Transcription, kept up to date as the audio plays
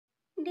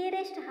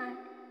Dearest heart,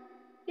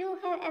 you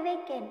have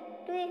awakened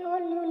to a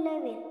whole new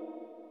level.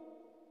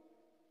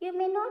 You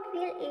may not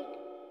feel it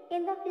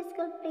in the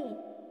physical plane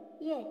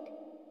yet,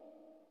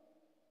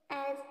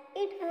 as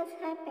it has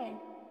happened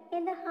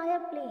in the higher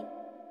plane.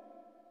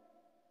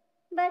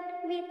 But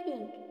we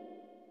think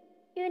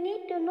you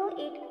need to know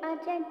it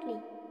urgently.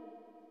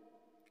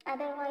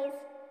 Otherwise,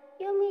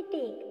 you may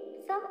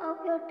take some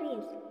of your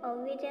dreams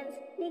or visions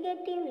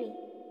negatively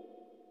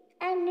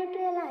and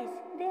neutralize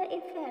their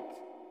effects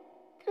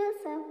through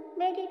some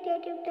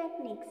meditative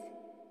techniques.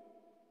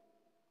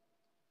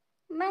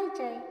 My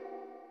child,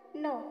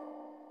 no,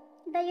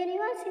 the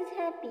universe is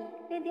happy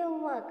with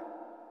your work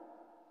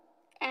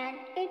and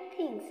it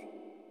thinks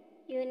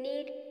you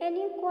need a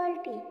new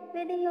quality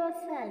within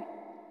yourself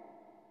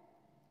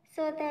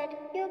so that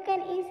you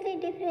can easily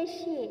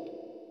differentiate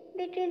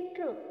between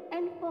true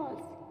and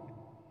false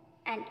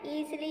and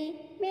easily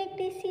make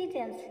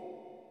decisions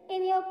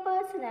in your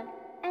personal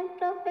and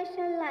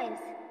professional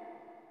lives.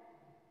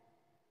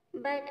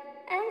 But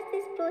as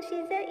this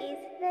procedure is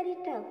very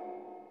tough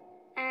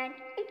and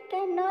it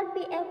cannot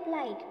be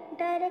applied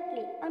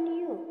directly on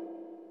you,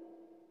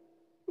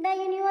 the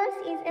universe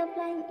is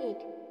applying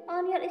it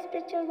on your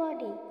spiritual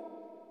body,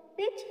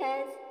 which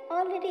has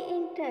already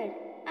entered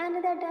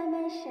another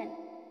dimension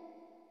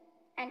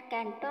and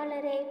can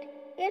tolerate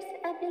its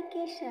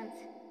applications.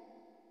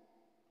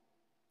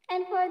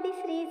 And for this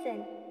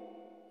reason,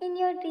 in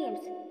your dreams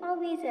or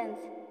visions,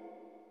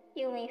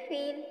 you may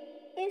feel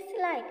a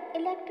slight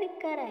electric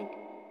current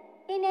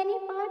in any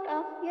part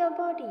of your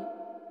body.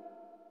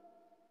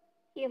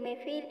 You may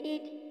feel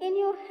it in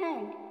your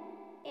hand,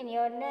 in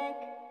your neck,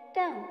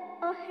 tongue,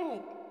 or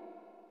head.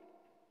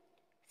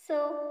 So,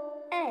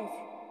 as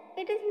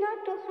it is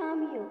not to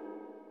harm you,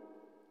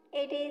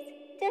 it is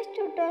just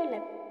to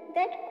develop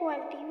that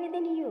quality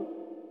within you.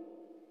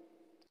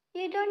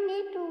 You don't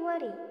need to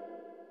worry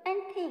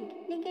and think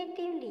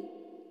negatively.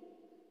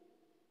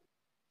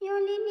 You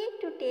only need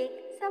to take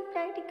some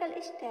practical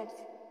steps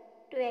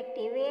to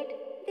activate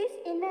this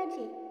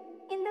energy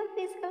in the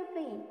physical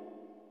plane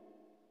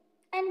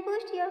and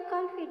boost your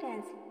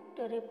confidence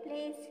to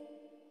replace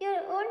your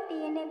old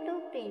DNA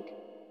blueprint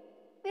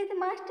with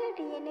Master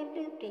DNA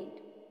blueprint.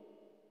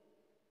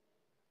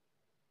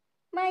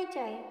 My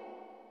child,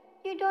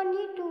 you don't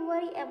need to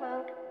worry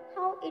about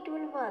how it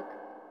will work.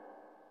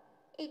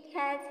 It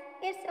has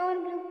its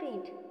own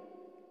blueprint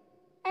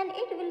and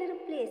it will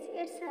replace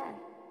itself.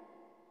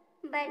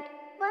 But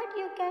what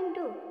you can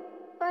do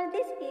for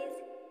this is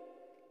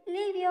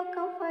leave your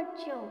comfort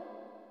zone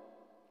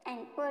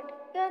and put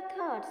your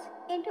thoughts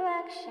into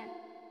action.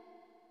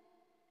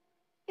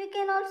 You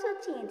can also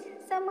change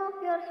some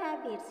of your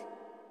habits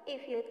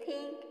if you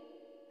think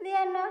they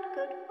are not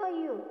good for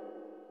you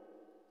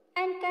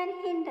and can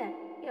hinder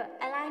your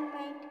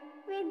alignment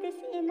with this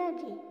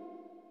energy.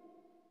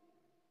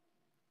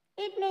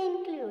 It may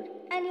include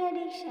any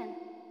addiction,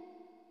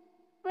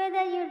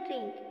 whether you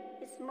drink,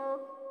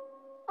 smoke,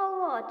 or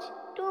watch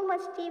too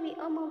much TV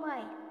or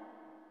mobile,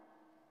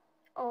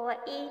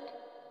 overeat,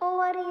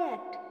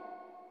 overreact,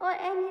 or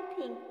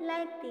anything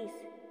like this.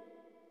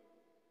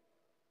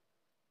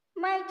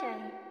 My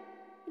child,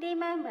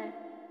 remember,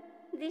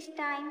 this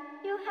time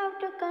you have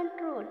to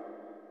control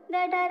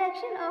the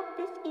direction of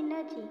this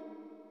energy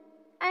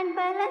and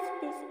balance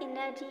this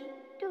energy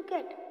to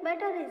get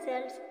better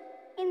results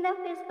in the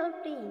physical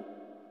plane.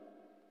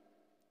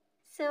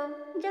 So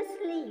just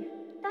leave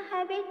the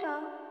habit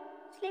of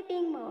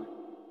sleeping more,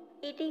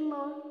 eating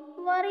more,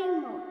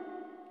 worrying more,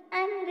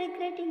 and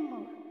regretting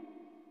more.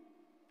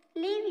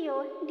 Leave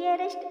your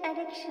dearest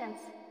addictions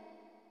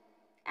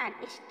and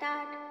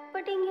start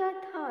putting your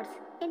thoughts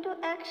into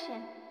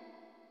action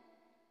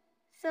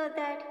so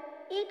that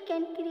it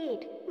can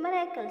create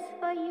miracles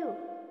for you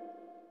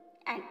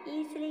and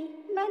easily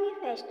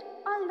manifest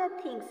all the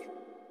things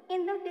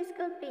in the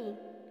physical plane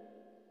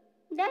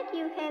that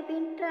you have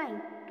been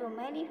trying to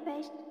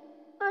manifest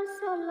for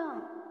so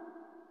long.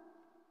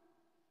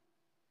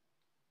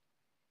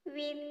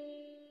 With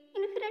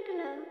infinite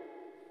love,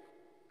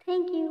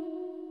 thank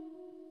you.